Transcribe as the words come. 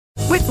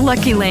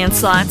Lucky Land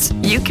Slots,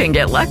 you can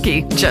get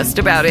lucky just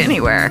about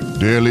anywhere.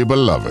 Dearly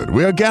beloved,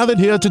 we are gathered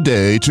here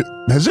today to...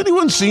 Has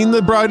anyone seen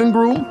the bride and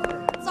groom?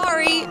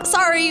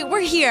 Sorry, we're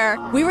here.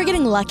 We were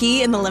getting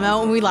lucky in the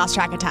limo and we lost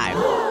track of time.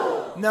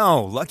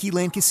 No, Lucky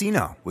Land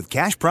Casino, with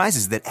cash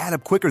prizes that add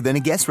up quicker than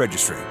a guest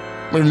registry.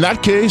 In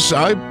that case,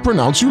 I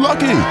pronounce you lucky.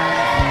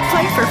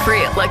 Play for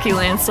free at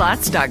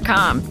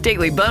LuckyLandSlots.com.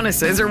 Daily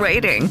bonuses are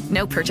waiting.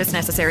 No purchase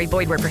necessary.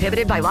 Void where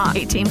prohibited by law.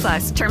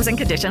 18+. Terms and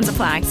conditions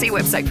apply. See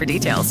website for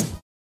details.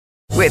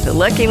 With the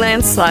Lucky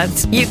Land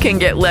Slots, you can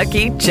get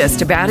lucky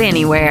just about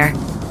anywhere.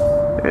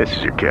 This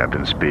is your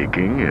captain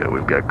speaking.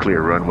 We've got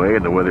clear runway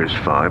and the weather's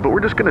fine, but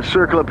we're just going to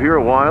circle up here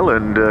a while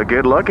and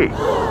get lucky.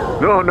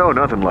 No,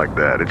 nothing like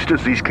that. It's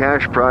just these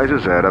cash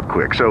prizes add up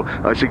quick. So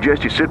I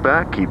suggest you sit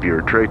back, keep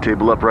your tray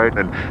table upright,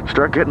 and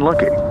start getting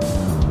lucky.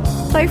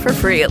 Play for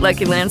free at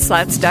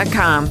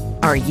LuckyLandSlots.com.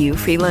 Are you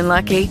feeling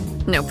lucky?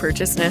 No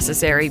purchase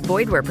necessary.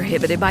 Void where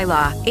prohibited by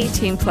law.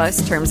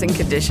 18+ terms and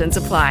conditions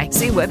apply.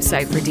 See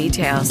website for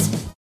details.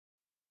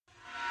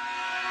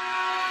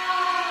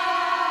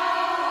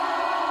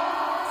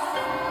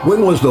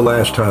 When was the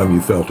last time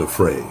you felt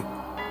afraid?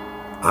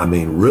 I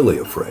mean, really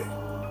afraid.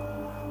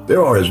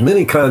 There are as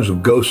many kinds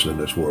of ghosts in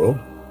this world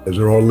as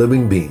there are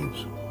living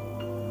beings.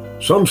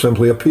 Some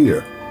simply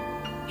appear.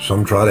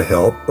 Some try to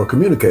help or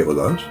communicate with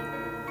us,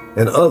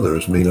 and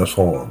others mean us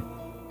harm.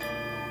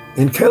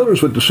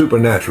 Encounters with the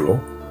supernatural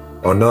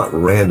are not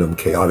random,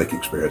 chaotic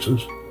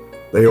experiences.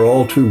 They are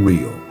all too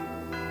real.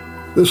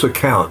 This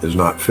account is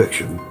not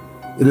fiction.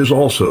 It is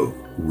also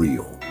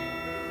real.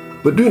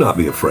 But do not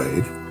be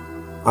afraid.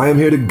 I am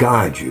here to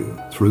guide you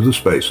through the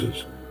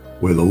spaces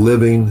where the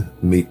living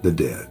meet the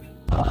dead.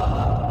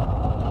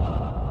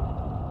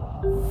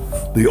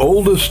 The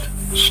oldest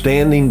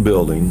standing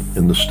building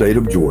in the state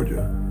of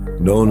Georgia,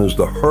 known as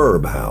the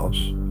Herb House,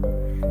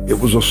 it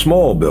was a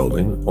small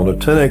building on a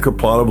 10-acre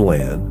plot of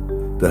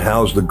land that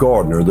housed the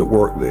gardener that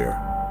worked there.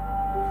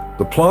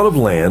 The plot of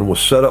land was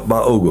set up by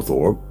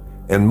Oglethorpe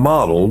and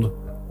modeled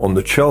on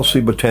the Chelsea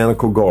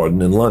Botanical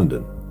Garden in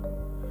London.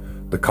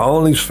 The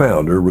colony's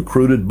founder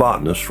recruited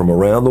botanists from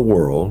around the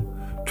world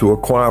to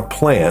acquire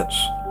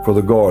plants for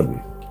the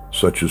garden,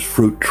 such as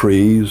fruit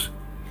trees,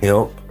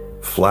 hemp,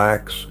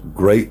 flax,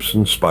 grapes,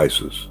 and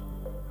spices.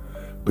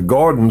 The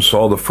garden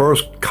saw the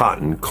first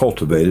cotton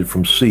cultivated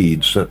from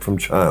seeds sent from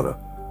China.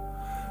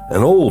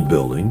 An old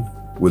building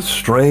with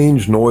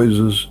strange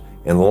noises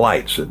and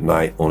lights at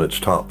night on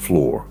its top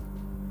floor.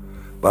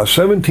 By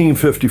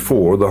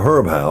 1754, the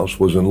Herb House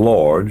was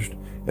enlarged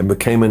and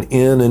became an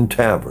inn and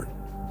tavern,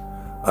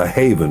 a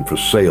haven for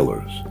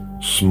sailors,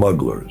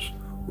 smugglers,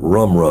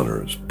 rum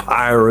runners,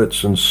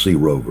 pirates, and sea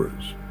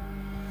rovers.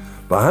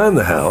 Behind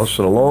the house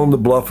and along the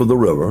bluff of the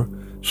river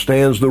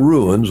stands the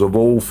ruins of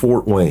old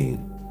Fort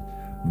Wayne,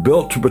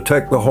 built to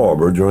protect the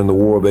harbor during the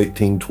War of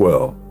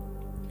 1812,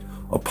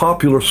 a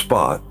popular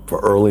spot for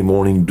early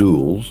morning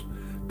duels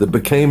that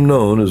became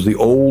known as the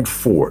Old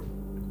Fort,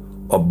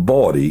 a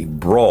bawdy,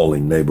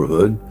 brawling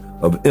neighborhood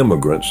of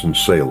immigrants and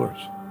sailors.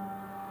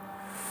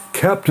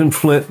 Captain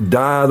Flint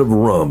died of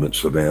rum at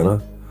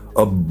Savannah,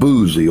 a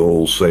boozy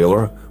old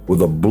sailor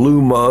with a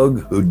blue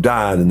mug who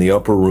died in the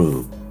upper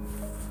room.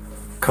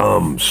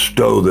 Come,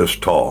 stow this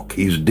talk.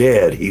 He's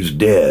dead,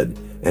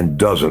 and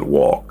doesn't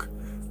walk.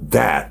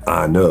 That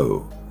I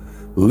know.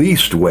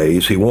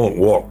 Leastways, he won't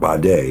walk by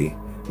day.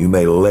 You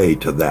may lay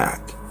to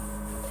that.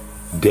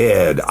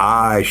 Dead,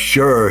 aye,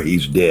 sure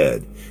he's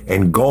dead,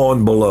 and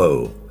gone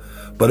below.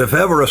 But if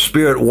ever a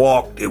spirit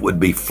walked, it would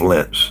be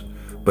Flint's.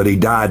 But he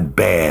died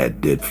bad,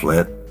 did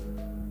Flint.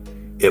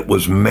 It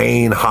was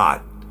main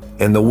hot,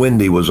 and the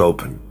windy was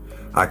open.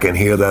 I can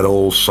hear that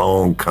old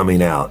song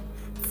coming out.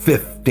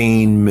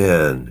 15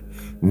 men.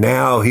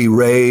 Now he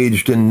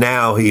raged, and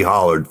now he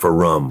hollered for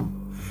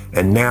rum.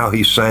 And now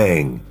he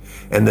sang,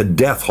 and the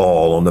death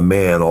haul on the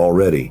man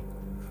already.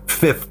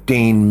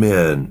 15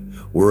 men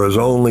were his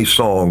only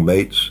song,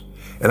 mates.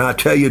 And I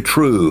tell you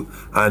true,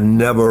 I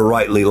never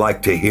rightly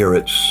liked to hear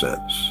it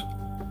since.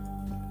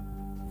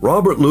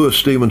 Robert Louis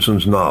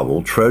Stevenson's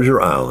novel, Treasure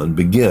Island,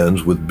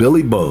 begins with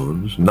Billy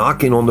Bones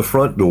knocking on the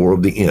front door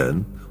of the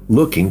inn,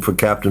 looking for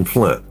Captain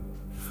Flint.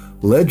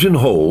 Legend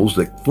holds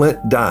that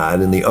Flint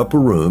died in the upper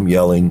room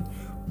yelling,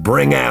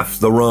 "Bring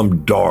aft the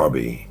rum,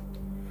 Darby."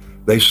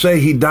 They say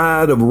he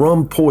died of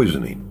rum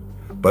poisoning,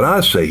 but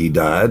I say he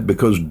died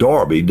because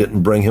Darby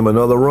didn't bring him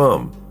another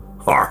rum.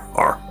 Har,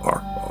 har,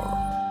 har,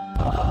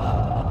 har.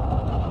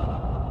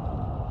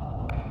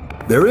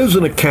 There is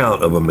an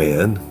account of a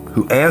man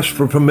who asked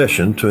for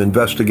permission to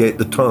investigate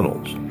the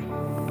tunnels.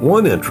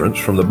 One entrance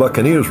from the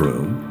Buccaneer's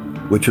room,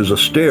 which is a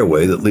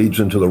stairway that leads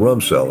into the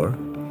rum cellar,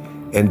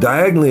 and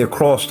diagonally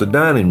across the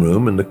dining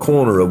room in the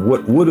corner of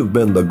what would have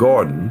been the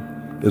garden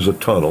is a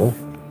tunnel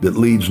that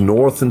leads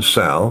north and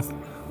south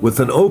with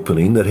an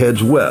opening that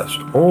heads west,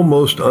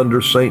 almost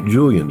under St.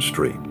 Julian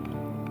Street.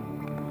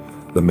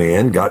 The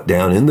man got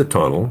down in the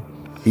tunnel.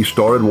 He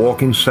started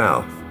walking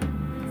south.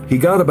 He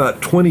got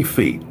about 20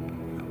 feet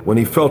when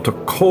he felt a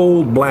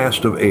cold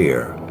blast of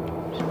air.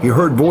 He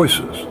heard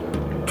voices,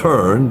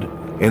 turned,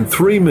 and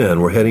 3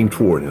 men were heading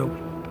toward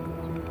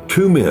him.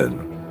 2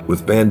 men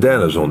with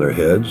bandanas on their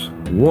heads,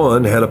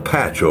 one had a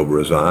patch over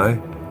his eye,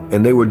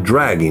 and they were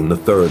dragging the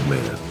 3rd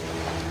man.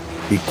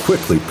 He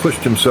quickly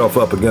pushed himself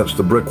up against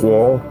the brick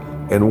wall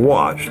and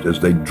watched as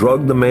they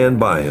drugged the man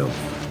by him,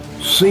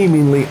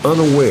 seemingly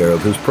unaware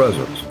of his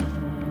presence.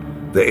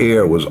 The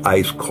air was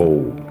ice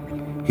cold.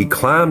 He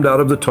climbed out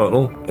of the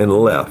tunnel and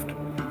left,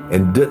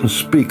 and didn't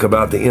speak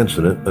about the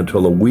incident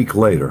until a week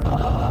later.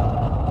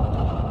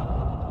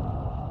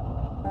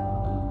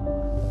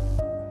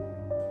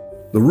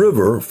 The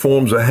river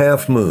forms a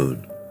half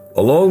moon.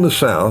 Along the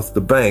south,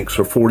 the banks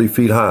are 40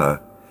 feet high,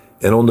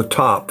 and on the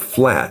top,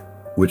 flat,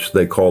 which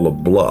they call a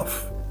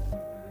bluff.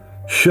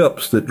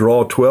 Ships that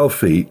draw 12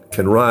 feet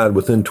can ride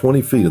within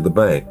 20 feet of the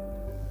bank.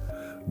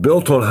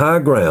 Built on high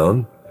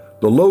ground,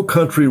 the low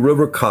country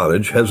river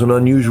cottage has an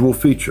unusual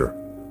feature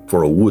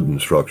for a wooden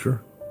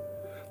structure.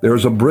 There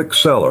is a brick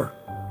cellar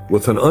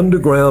with an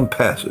underground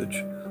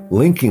passage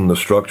linking the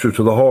structure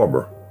to the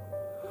harbor.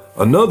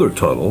 Another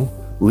tunnel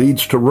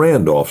leads to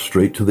Randolph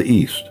Street to the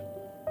east.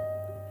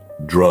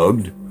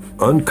 Drugged,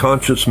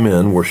 unconscious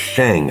men were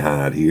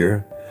shanghaied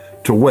here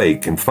to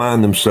wake and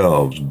find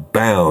themselves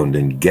bound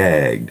and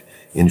gagged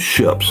in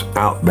ships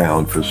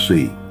outbound for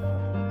sea.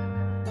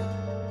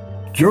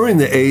 During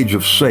the age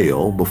of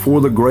sail,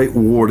 before the Great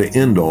War to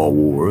end all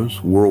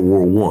wars, World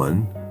War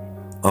I,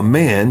 a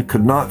man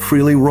could not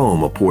freely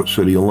roam a port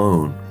city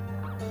alone.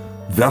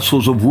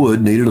 Vessels of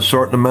wood needed a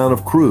certain amount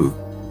of crew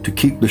to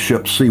keep the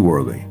ship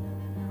seaworthy.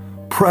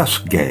 Press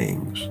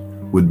gangs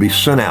would be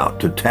sent out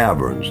to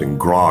taverns and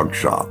grog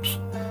shops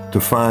to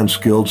find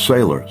skilled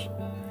sailors.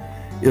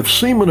 If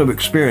seamen of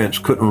experience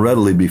couldn't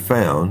readily be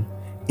found,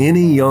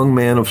 any young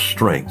man of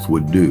strength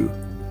would do.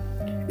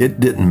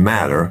 It didn't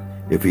matter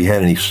if he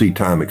had any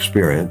seatime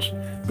experience,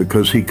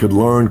 because he could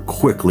learn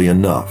quickly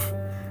enough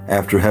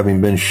after having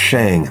been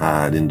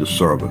shanghaied into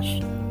service.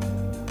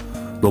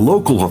 The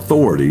local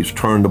authorities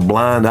turned a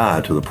blind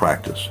eye to the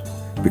practice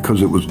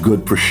because it was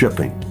good for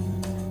shipping.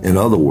 In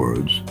other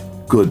words,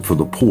 good for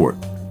the port.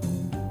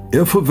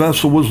 If a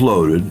vessel was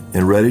loaded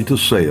and ready to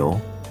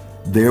sail,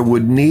 there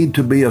would need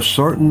to be a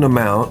certain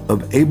amount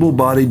of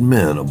able-bodied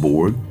men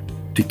aboard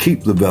to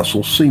keep the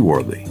vessel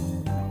seaworthy.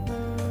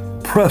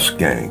 Press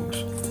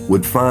gangs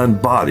would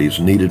find bodies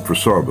needed for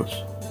service,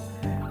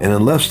 and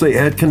unless they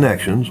had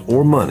connections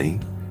or money,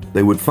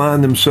 they would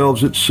find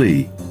themselves at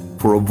sea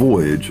for a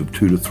voyage of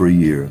 2 to 3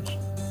 years.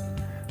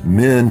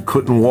 Men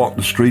couldn't walk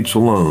the streets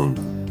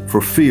alone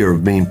for fear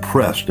of being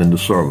pressed into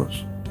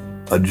service.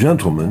 A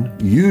gentleman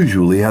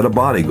usually had a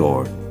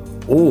bodyguard,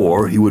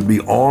 or he would be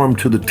armed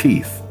to the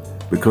teeth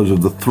because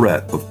of the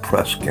threat of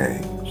press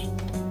gangs.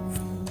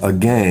 A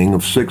gang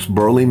of 6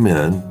 burly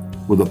men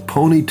with a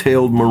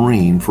ponytailed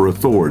Marine for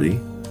authority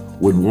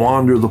would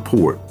wander the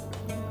port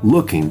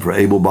looking for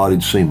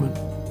able-bodied seamen.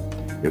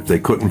 If they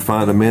couldn't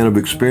find a man of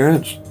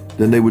experience,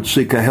 then they would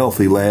seek a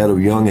healthy lad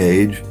of young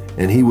age,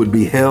 and he would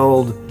be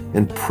held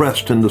and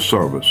pressed into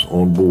service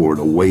on board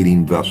a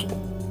waiting vessel.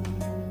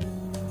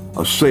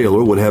 A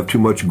sailor would have too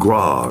much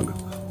grog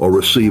or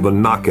receive a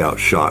knockout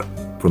shot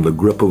from the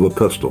grip of a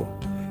pistol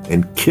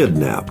and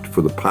kidnapped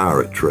for the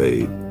pirate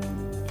trade.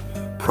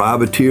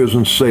 Privateers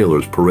and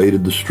sailors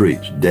paraded the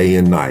streets day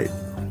and night,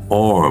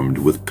 armed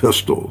with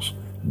pistols,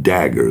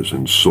 daggers,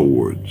 and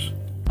swords.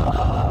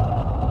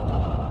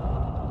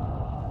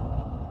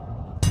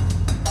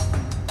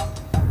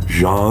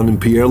 Jean and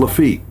Pierre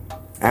Lafitte,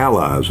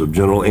 allies of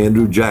General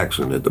Andrew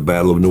Jackson at the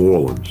Battle of New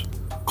Orleans,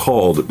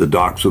 called at the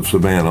docks of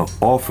Savannah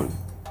often.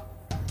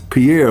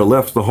 Pierre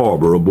left the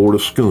harbor aboard a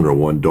schooner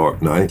one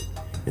dark night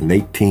in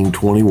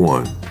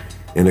 1821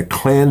 in a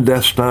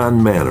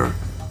clandestine manner,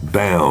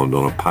 bound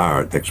on a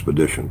pirate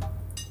expedition.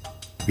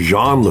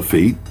 Jean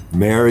Lafitte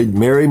married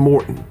Mary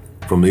Morton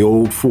from the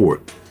old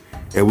fort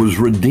and was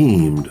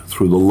redeemed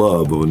through the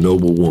love of a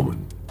noble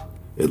woman,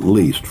 at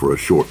least for a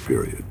short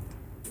period.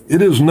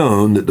 It is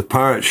known that the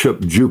pirate ship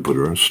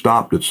Jupiter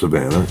stopped at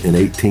Savannah in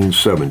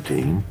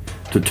 1817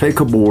 to take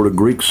aboard a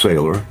Greek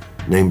sailor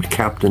named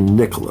Captain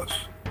Nicholas,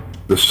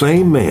 the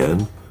same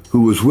man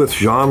who was with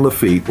Jean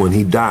Lafitte when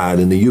he died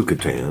in the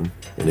Yucatan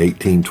in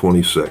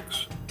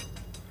 1826.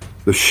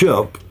 The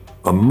ship,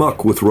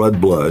 amuck with red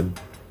blood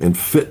and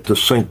fit to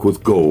sink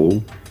with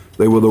gold,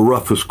 they were the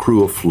roughest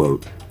crew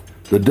afloat.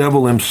 The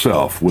devil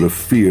himself would have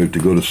feared to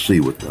go to sea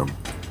with them.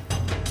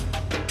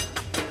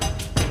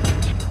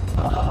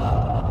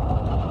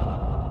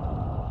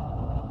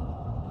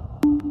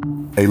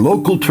 A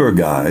local tour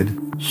guide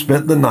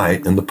spent the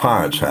night in the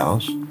Pirate's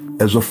House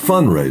as a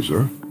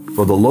fundraiser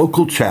for the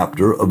local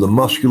chapter of the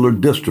Muscular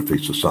Dystrophy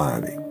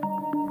Society.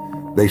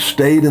 They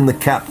stayed in the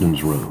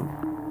captain's room.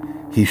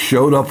 He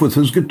showed up with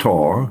his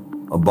guitar,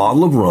 a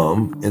bottle of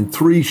rum, and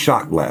 3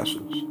 shot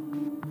glasses.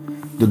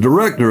 The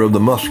director of the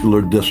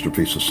Muscular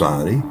Dystrophy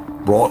Society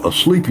brought a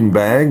sleeping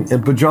bag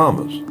and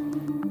pajamas.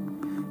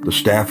 The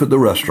staff at the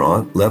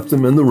restaurant left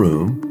them in the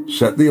room,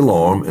 set the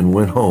alarm, and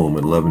went home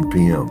at 11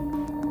 p.m.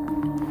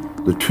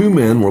 The 2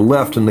 men were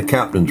left in the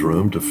captain's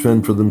room to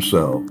fend for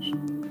themselves.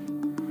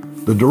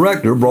 The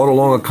director brought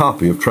along a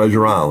copy of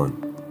Treasure Island,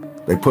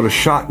 They put a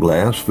shot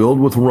glass filled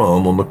with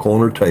rum on the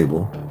corner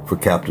table for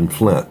Captain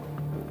Flint,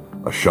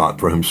 a shot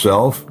for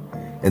himself,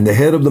 and the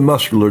head of the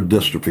Muscular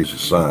Dystrophy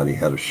Society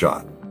had a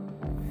shot.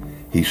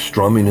 He's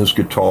strumming his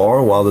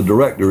guitar while the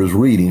director is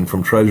reading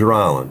from Treasure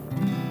Island.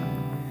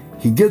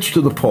 He gets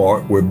to the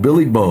part where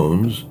Billy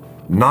Bones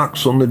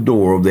knocks on the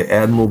door of the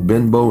Admiral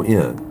Benbow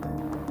Inn,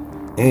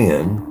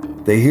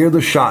 and they hear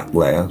the shot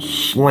glass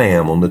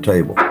slam on the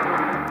table.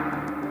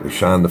 They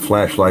shine the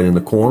flashlight in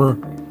the corner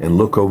and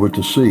look over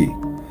to see.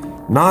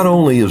 Not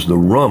only is the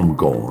rum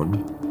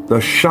gone,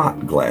 the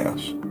shot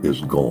glass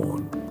is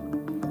gone.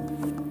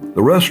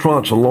 The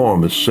restaurant's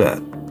alarm is set,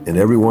 and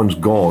everyone's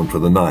gone for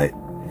the night.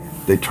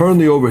 They turn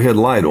the overhead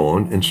light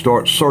on and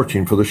start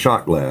searching for the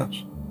shot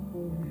glass.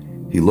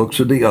 He looks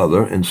at the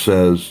other and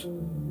says,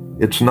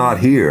 "It's not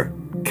here.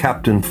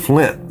 Captain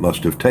Flint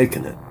must have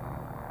taken it."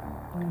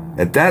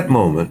 At that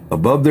moment,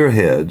 above their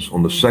heads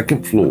on the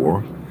second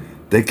floor,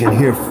 they can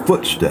hear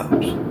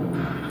footsteps.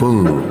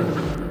 Boom,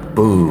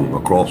 boom,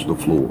 across the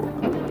floor.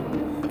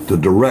 The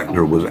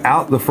director was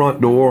out the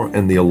front door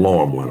and the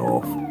alarm went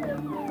off.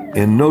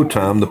 In no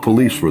time, the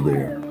police were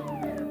there.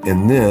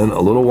 And then,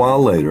 a little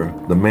while later,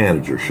 the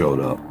manager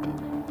showed up,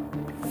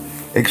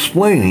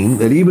 explaining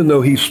that even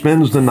though he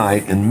spends the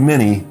night in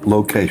many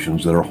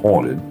locations that are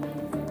haunted,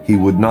 he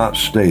would not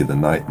stay the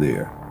night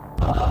there.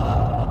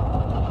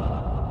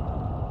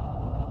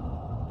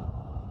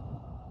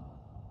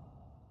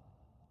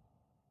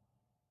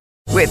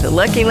 With the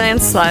Lucky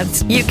Land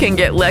Slots, you can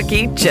get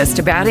lucky just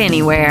about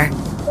anywhere.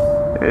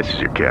 This is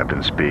your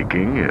captain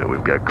speaking.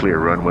 We've got clear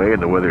runway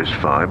and the weather's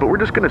fine, but we're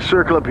just going to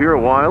circle up here a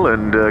while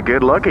and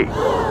get lucky.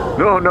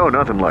 No,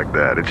 nothing like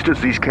that. It's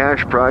just these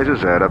cash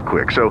prizes add up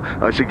quick. So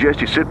I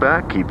suggest you sit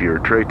back, keep your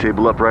tray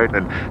table upright,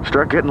 and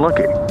start getting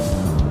lucky.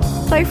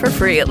 Play for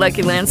free at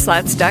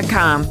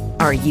LuckyLandSlots.com.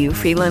 Are you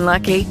feeling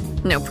lucky?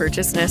 No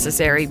purchase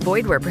necessary.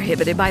 Void where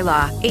prohibited by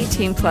law.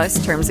 18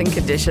 plus terms and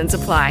conditions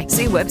apply.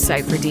 See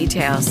website for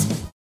details.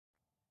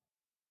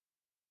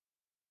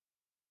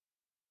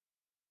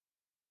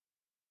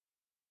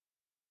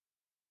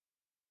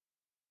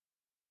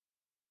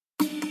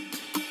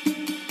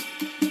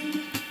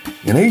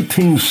 In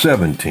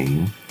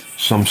 1817,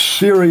 some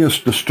serious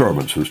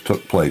disturbances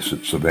took place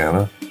at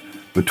Savannah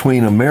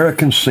between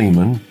American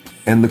seamen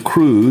and the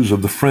crews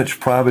of the French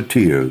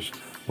privateers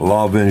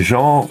La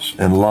Vengeance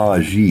and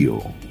La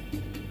Gilles,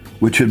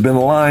 which had been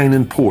lying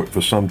in port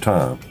for some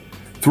time.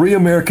 3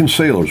 American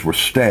sailors were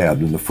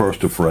stabbed in the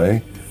first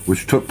affray,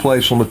 which took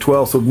place on the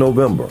 12th of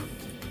November.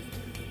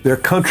 Their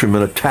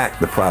countrymen attacked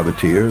the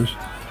privateers.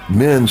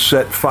 Men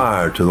set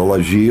fire to the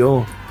La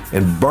Gilles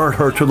and burnt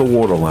her to the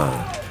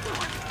waterline.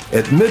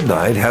 At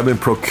midnight, having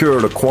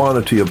procured a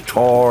quantity of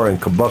tar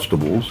and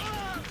combustibles,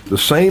 the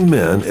same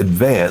men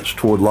advanced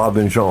toward La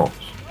Vengeance,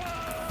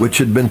 which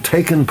had been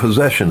taken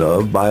possession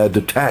of by a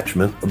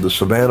detachment of the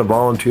Savannah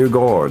Volunteer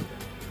Guard.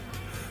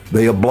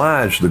 They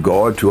obliged the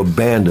guard to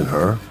abandon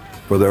her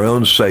for their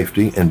own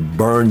safety and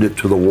burned it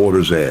to the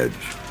water's edge.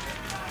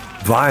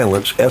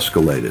 Violence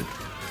escalated,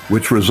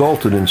 which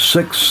resulted in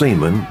 6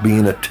 seamen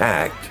being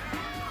attacked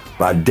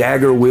by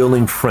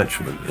dagger-wielding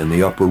Frenchmen in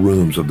the upper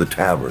rooms of the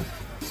tavern.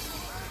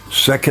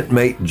 Second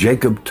mate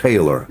Jacob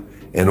Taylor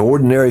and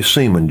ordinary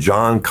seaman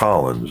John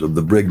Collins of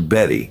the brig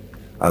Betty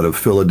out of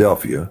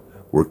Philadelphia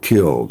were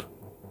killed.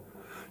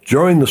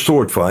 During the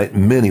sword fight,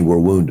 many were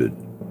wounded.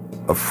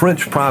 A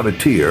French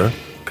privateer,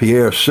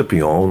 Pierre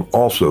Scipion,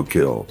 also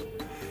killed,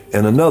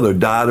 and another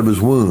died of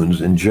his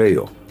wounds in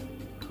jail,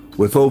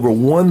 with over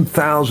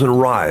 1,000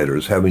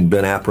 rioters having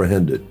been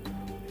apprehended.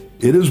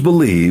 It is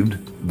believed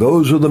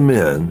those are the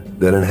men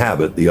that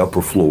inhabit the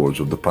upper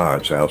floors of the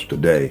Pirate's House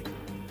today.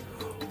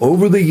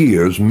 Over the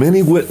years,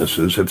 many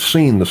witnesses have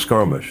seen the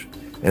skirmish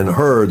and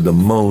heard the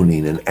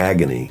moaning and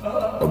agony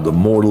of the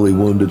mortally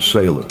wounded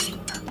sailors.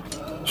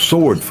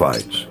 Sword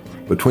fights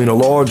between a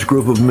large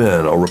group of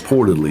men are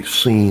reportedly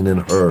seen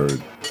and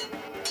heard.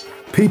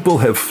 People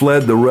have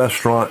fled the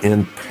restaurant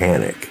in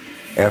panic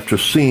after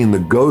seeing the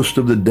ghost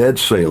of the dead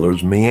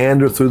sailors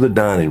meander through the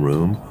dining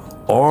room,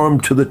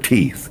 armed to the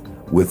teeth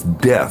with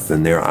death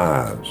in their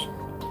eyes.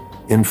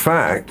 In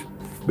fact,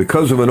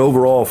 because of an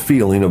overall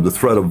feeling of the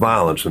threat of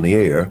violence in the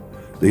air,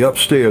 the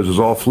upstairs is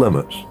off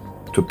limits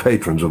to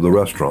patrons of the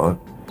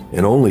restaurant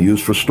and only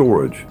used for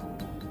storage,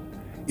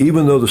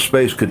 even though the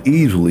space could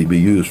easily be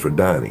used for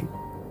dining.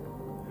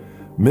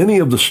 Many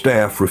of the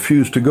staff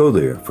refused to go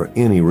there for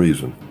any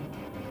reason.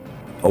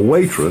 A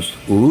waitress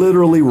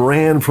literally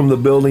ran from the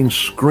building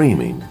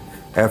screaming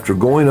after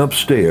going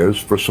upstairs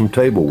for some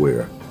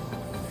tableware.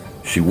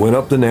 She went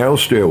up the narrow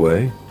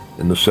stairway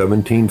in the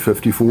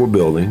 1754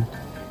 building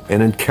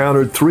and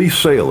encountered 3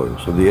 sailors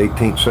of the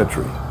 18th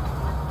century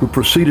who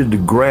proceeded to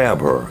grab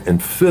her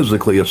and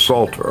physically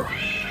assault her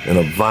in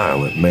a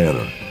violent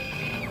manner.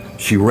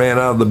 She ran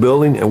out of the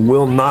building and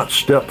will not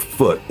step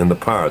foot in the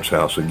Pirate's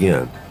House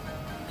again.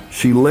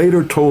 She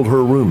later told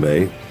her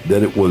roommate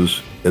that it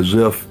was as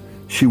if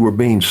she were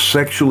being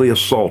sexually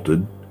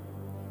assaulted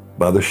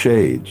by the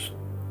shades.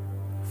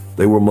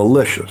 They were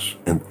malicious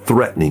and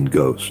threatening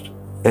ghosts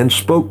and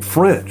spoke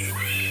French.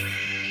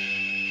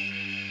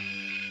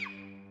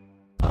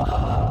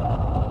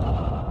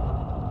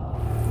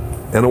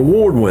 An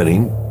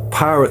award-winning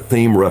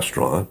pirate-themed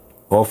restaurant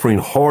offering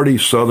hearty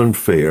southern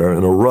fare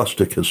in a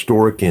rustic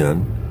historic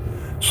inn,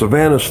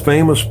 Savannah's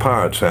famous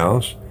Pirate's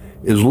House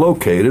is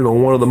located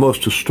on one of the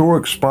most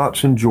historic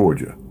spots in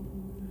Georgia.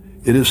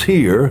 It is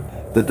here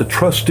that the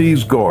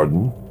Trustees'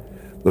 Garden,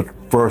 the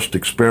first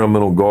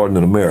experimental garden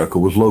in America,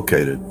 was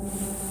located.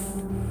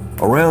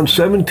 Around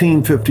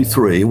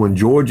 1753, when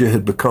Georgia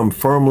had become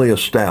firmly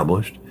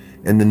established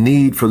and the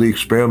need for the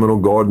experimental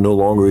garden no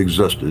longer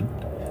existed,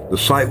 the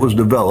site was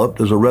developed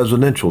as a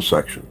residential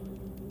section.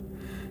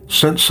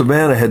 Since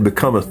Savannah had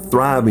become a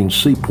thriving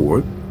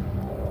seaport,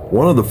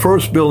 one of the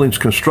first buildings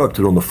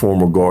constructed on the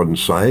former garden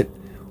site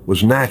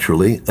was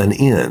naturally an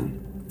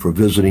inn for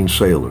visiting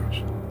sailors.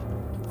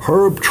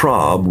 Herb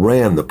Traub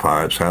ran the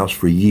Pirate's House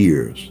for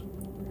years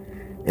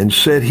and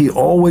said he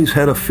always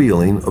had a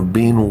feeling of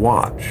being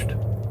watched.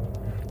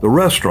 The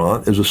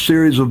restaurant is a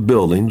series of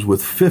buildings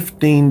with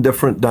 15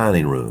 different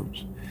dining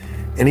rooms,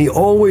 and he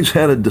always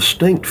had a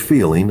distinct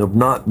feeling of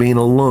not being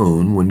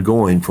alone when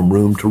going from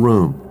room to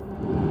room.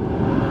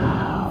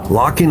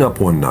 Locking up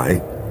one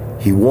night,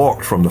 he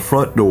walked from the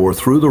front door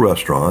through the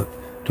restaurant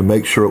to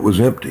make sure it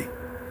was empty,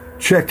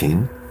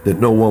 checking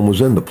that no one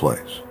was in the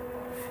place.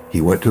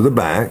 He went to the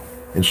back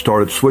and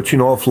started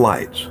switching off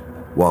lights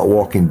while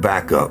walking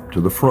back up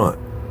to the front.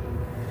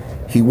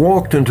 He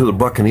walked into the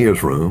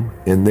Buccaneers room,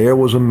 and there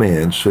was a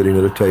man sitting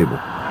at a table.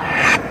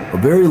 A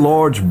very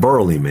large,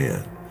 burly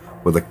man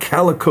with a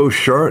calico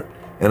shirt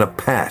and a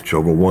patch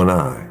over one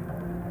eye.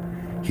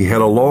 He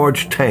had a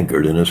large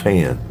tankard in his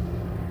hand.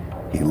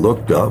 He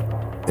looked up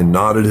and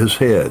nodded his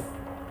head.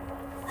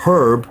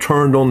 Herb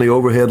turned on the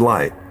overhead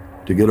light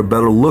to get a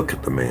better look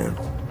at the man.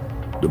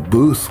 The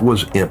booth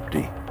was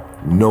empty.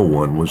 No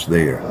one was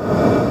there.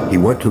 He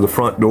went to the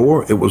front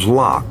door. It was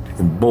locked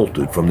and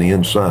bolted from the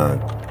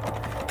inside.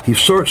 He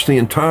searched the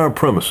entire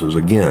premises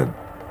again,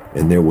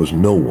 and there was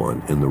no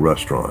one in the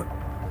restaurant.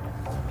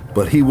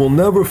 But he will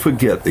never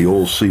forget the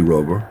old sea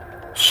rover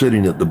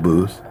sitting at the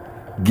booth,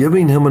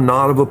 giving him a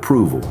nod of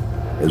approval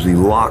as he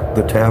locked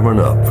the tavern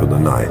up for the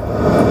night.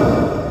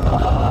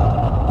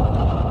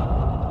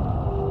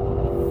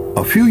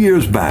 A few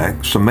years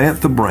back,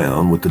 Samantha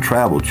Brown with the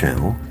Travel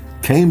Channel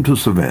came to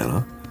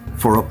Savannah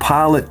for a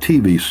pilot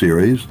TV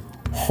series,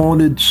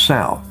 Haunted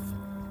South,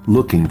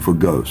 Looking for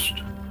Ghosts.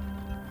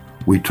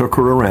 We took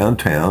her around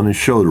town and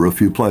showed her a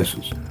few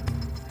places.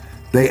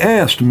 They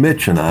asked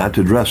Mitch and I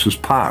to dress as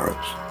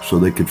pirates so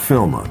they could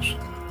film us.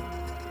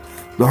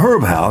 The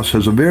Herb House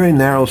has a very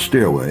narrow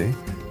stairway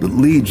that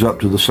leads up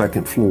to the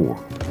second floor.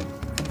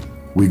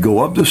 We go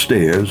up the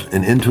stairs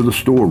and into the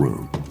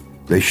storeroom.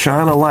 They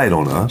shine a light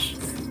on us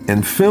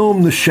and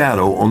film the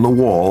shadow on the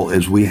wall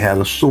as we had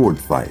a sword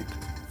fight.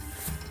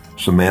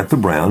 Samantha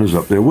Brown is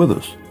up there with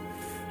us.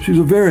 She's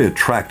a very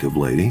attractive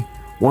lady,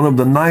 one of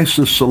the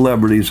nicest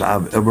celebrities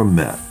I've ever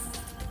met.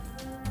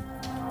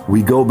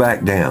 We go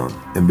back down,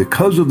 and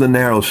because of the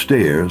narrow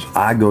stairs,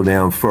 I go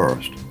down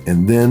first,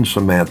 and then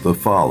Samantha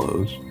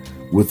follows,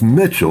 with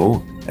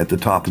Mitchell at the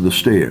top of the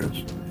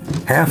stairs.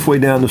 Halfway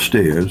down the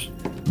stairs,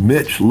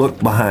 Mitch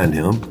looked behind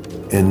him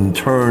and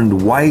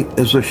turned white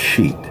as a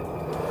sheet.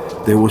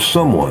 There was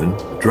someone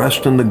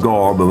dressed in the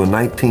garb of a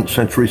 19th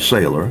century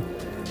sailor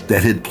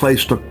that had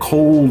placed a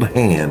cold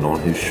hand on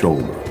his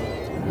shoulder.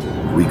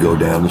 We go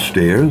down the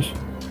stairs.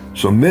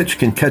 So Mitch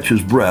can catch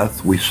his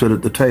breath, we sit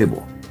at the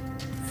table.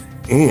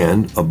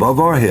 And above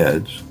our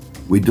heads,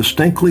 we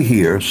distinctly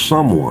hear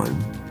someone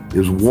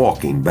is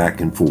walking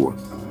back and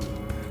forth.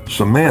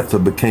 Samantha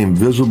became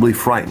visibly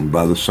frightened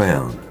by the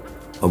sound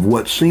of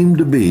what seemed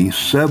to be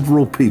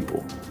several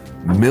people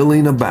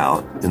milling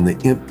about in the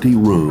empty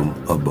room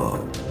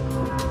above.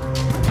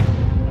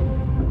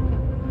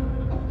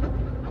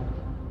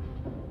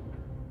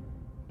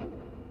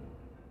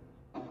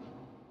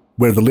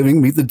 Where the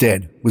Living Meet the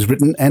Dead was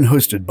written and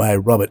hosted by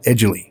Robert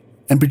Edgerly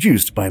and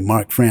produced by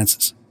Mark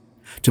Francis.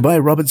 To buy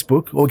Robert's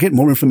book or get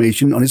more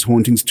information on his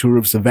hauntings tour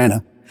of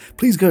Savannah,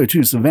 please go to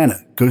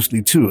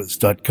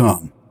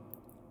SavannahGhostlyTours.com.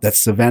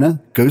 That's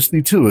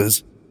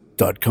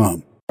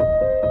SavannahGhostlyTours.com.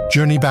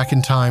 Journey back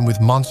in time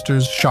with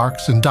monsters,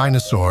 sharks, and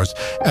dinosaurs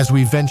as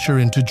we venture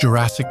into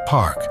Jurassic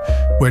Park,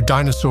 where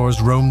dinosaurs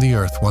roam the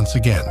earth once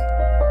again.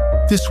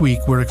 This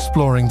week, we're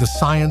exploring the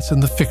science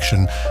and the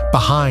fiction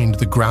behind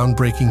the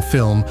groundbreaking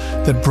film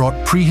that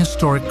brought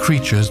prehistoric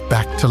creatures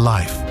back to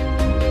life.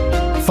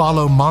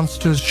 Follow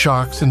Monsters,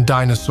 Sharks, and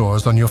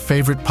Dinosaurs on your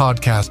favorite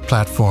podcast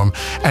platform,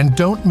 and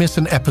don't miss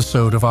an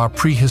episode of our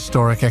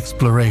prehistoric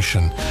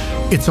exploration.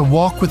 It's a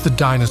walk with the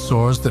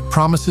dinosaurs that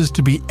promises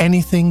to be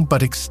anything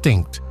but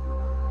extinct.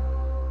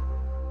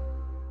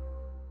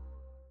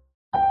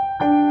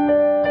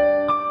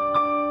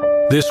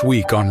 This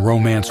week on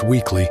Romance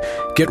Weekly,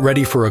 get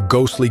ready for a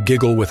ghostly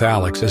giggle with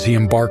Alex as he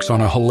embarks on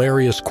a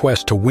hilarious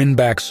quest to win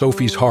back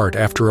Sophie's heart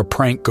after a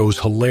prank goes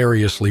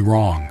hilariously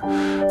wrong.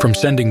 From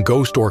sending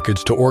ghost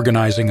orchids to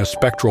organizing a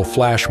spectral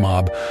flash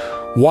mob,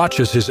 watch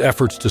as his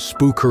efforts to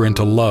spook her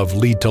into love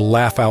lead to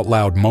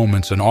laugh-out-loud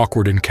moments and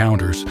awkward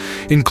encounters,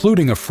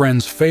 including a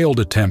friend's failed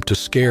attempt to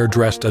scare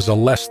dressed as a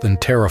less than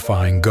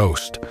terrifying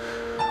ghost.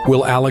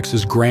 Will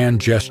Alex's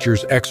grand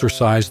gestures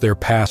exorcise their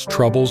past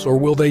troubles, or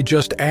will they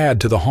just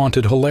add to the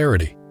haunted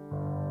hilarity?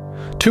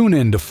 Tune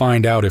in to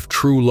find out if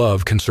true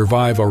love can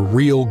survive a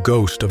real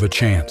ghost of a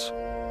chance.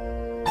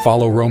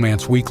 Follow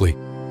Romance Weekly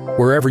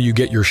wherever you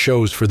get your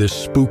shows for this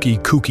spooky,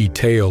 kooky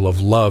tale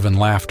of love and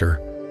laughter.